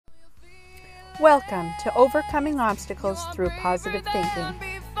Welcome to Overcoming Obstacles Through Positive Thinking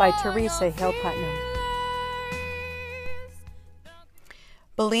by Teresa Hill Putnam.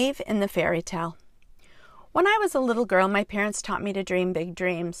 Believe in the fairy tale. When I was a little girl, my parents taught me to dream big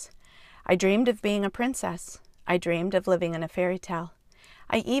dreams. I dreamed of being a princess. I dreamed of living in a fairy tale.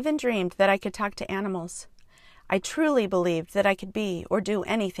 I even dreamed that I could talk to animals. I truly believed that I could be or do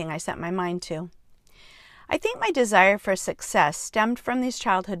anything I set my mind to. I think my desire for success stemmed from these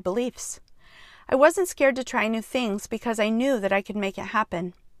childhood beliefs. I wasn't scared to try new things because I knew that I could make it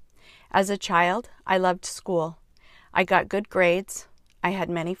happen. As a child, I loved school. I got good grades. I had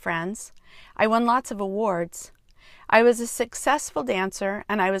many friends. I won lots of awards. I was a successful dancer,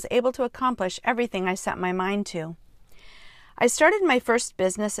 and I was able to accomplish everything I set my mind to. I started my first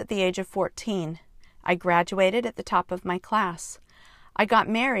business at the age of 14. I graduated at the top of my class. I got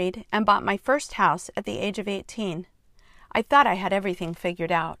married and bought my first house at the age of 18. I thought I had everything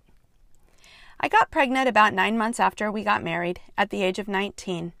figured out. I got pregnant about 9 months after we got married, at the age of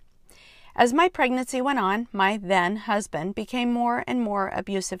 19. As my pregnancy went on, my then husband became more and more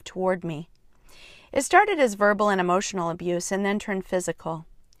abusive toward me. It started as verbal and emotional abuse and then turned physical.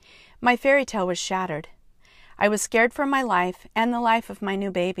 My fairy tale was shattered. I was scared for my life and the life of my new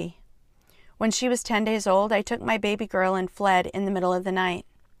baby. When she was 10 days old, I took my baby girl and fled in the middle of the night.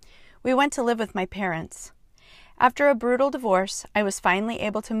 We went to live with my parents. After a brutal divorce, I was finally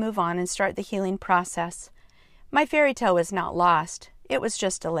able to move on and start the healing process. My fairy tale was not lost. It was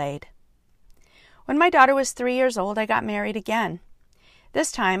just delayed. When my daughter was 3 years old, I got married again.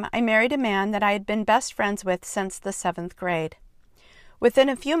 This time, I married a man that I had been best friends with since the 7th grade. Within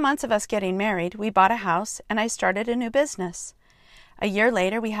a few months of us getting married, we bought a house and I started a new business. A year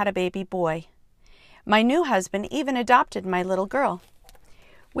later, we had a baby boy. My new husband even adopted my little girl.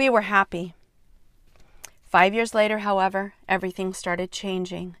 We were happy. 5 years later, however, everything started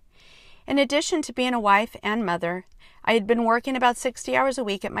changing. In addition to being a wife and mother, I had been working about 60 hours a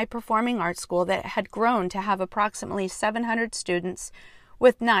week at my performing arts school that had grown to have approximately 700 students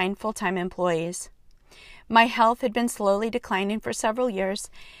with 9 full-time employees. My health had been slowly declining for several years,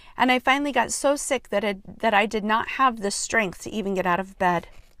 and I finally got so sick that I did not have the strength to even get out of bed.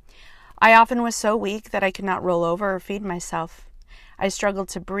 I often was so weak that I could not roll over or feed myself. I struggled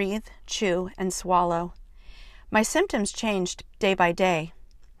to breathe, chew, and swallow. My symptoms changed day by day.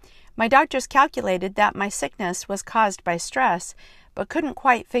 My doctors calculated that my sickness was caused by stress, but couldn't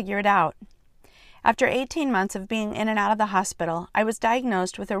quite figure it out. After 18 months of being in and out of the hospital, I was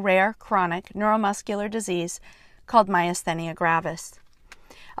diagnosed with a rare, chronic neuromuscular disease called myasthenia gravis.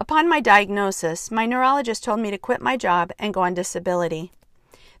 Upon my diagnosis, my neurologist told me to quit my job and go on disability.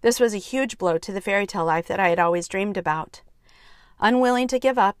 This was a huge blow to the fairy tale life that I had always dreamed about. Unwilling to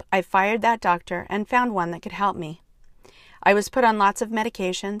give up, I fired that doctor and found one that could help me. I was put on lots of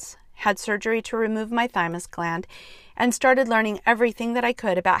medications, had surgery to remove my thymus gland, and started learning everything that I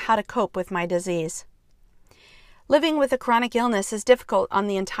could about how to cope with my disease. Living with a chronic illness is difficult on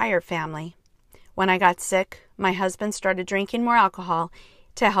the entire family. When I got sick, my husband started drinking more alcohol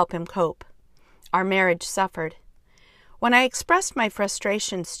to help him cope. Our marriage suffered. When I expressed my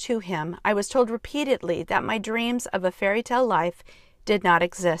frustrations to him, I was told repeatedly that my dreams of a fairy tale life did not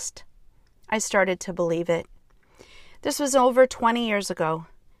exist. I started to believe it. This was over 20 years ago.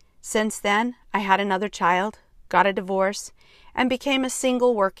 Since then, I had another child, got a divorce, and became a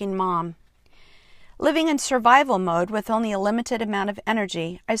single working mom. Living in survival mode with only a limited amount of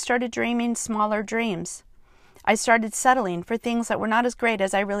energy, I started dreaming smaller dreams. I started settling for things that were not as great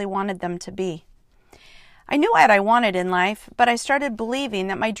as I really wanted them to be. I knew what I wanted in life, but I started believing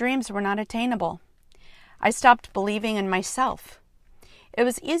that my dreams were not attainable. I stopped believing in myself. It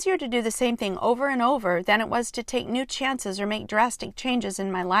was easier to do the same thing over and over than it was to take new chances or make drastic changes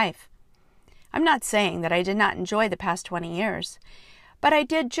in my life. I'm not saying that I did not enjoy the past 20 years, but I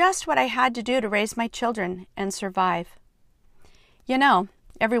did just what I had to do to raise my children and survive. You know,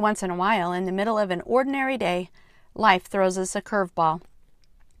 every once in a while, in the middle of an ordinary day, life throws us a curveball.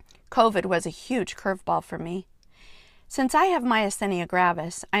 COVID was a huge curveball for me. Since I have myasthenia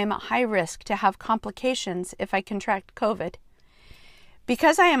gravis, I am at high risk to have complications if I contract COVID.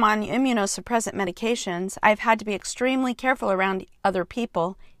 Because I am on immunosuppressant medications, I've had to be extremely careful around other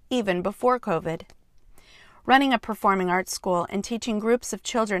people, even before COVID. Running a performing arts school and teaching groups of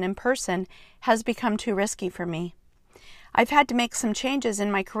children in person has become too risky for me. I've had to make some changes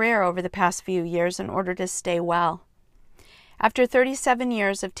in my career over the past few years in order to stay well. After 37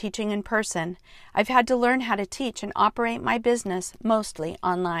 years of teaching in person, I've had to learn how to teach and operate my business mostly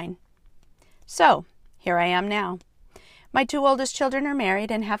online. So, here I am now. My 2 oldest children are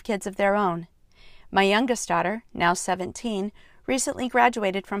married and have kids of their own. My youngest daughter, now 17, recently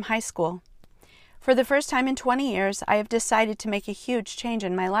graduated from high school. For the first time in 20 years, I have decided to make a huge change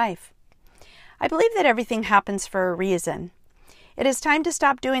in my life. I believe that everything happens for a reason. It is time to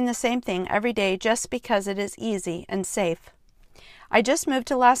stop doing the same thing every day just because it is easy and safe. I just moved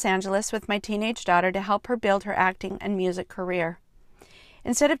to Los Angeles with my teenage daughter to help her build her acting and music career.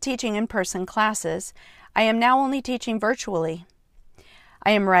 Instead of teaching in-person classes, I am now only teaching virtually.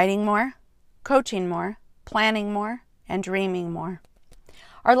 I am writing more, coaching more, planning more, and dreaming more.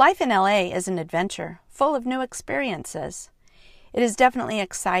 Our life in LA is an adventure, full of new experiences. It is definitely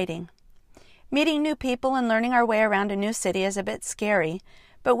exciting. Meeting new people and learning our way around a new city is a bit scary,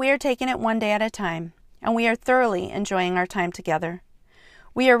 but we are taking it one day at a time, and we are thoroughly enjoying our time together.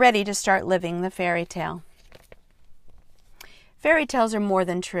 We are ready to start living the fairy tale. Fairy tales are more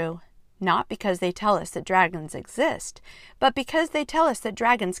than true, not because they tell us that dragons exist, but because they tell us that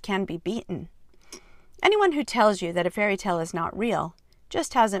dragons can be beaten. Anyone who tells you that a fairy tale is not real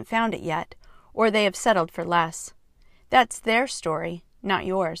just hasn't found it yet, or they have settled for less. That's their story, not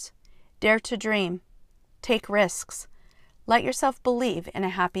yours. Dare to dream. Take risks. Let yourself believe in a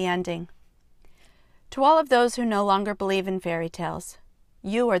happy ending. To all of those who no longer believe in fairy tales,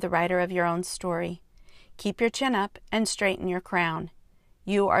 you are the writer of your own story. Keep your chin up and straighten your crown.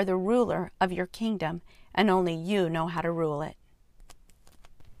 You are the ruler of your kingdom, and only you know how to rule it.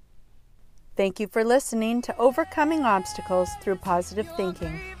 Thank you for listening to Overcoming Obstacles Through Positive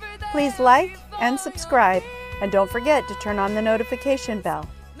Thinking. Please like and subscribe, and don't forget to turn on the notification bell.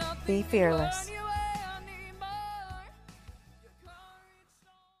 Be fearless.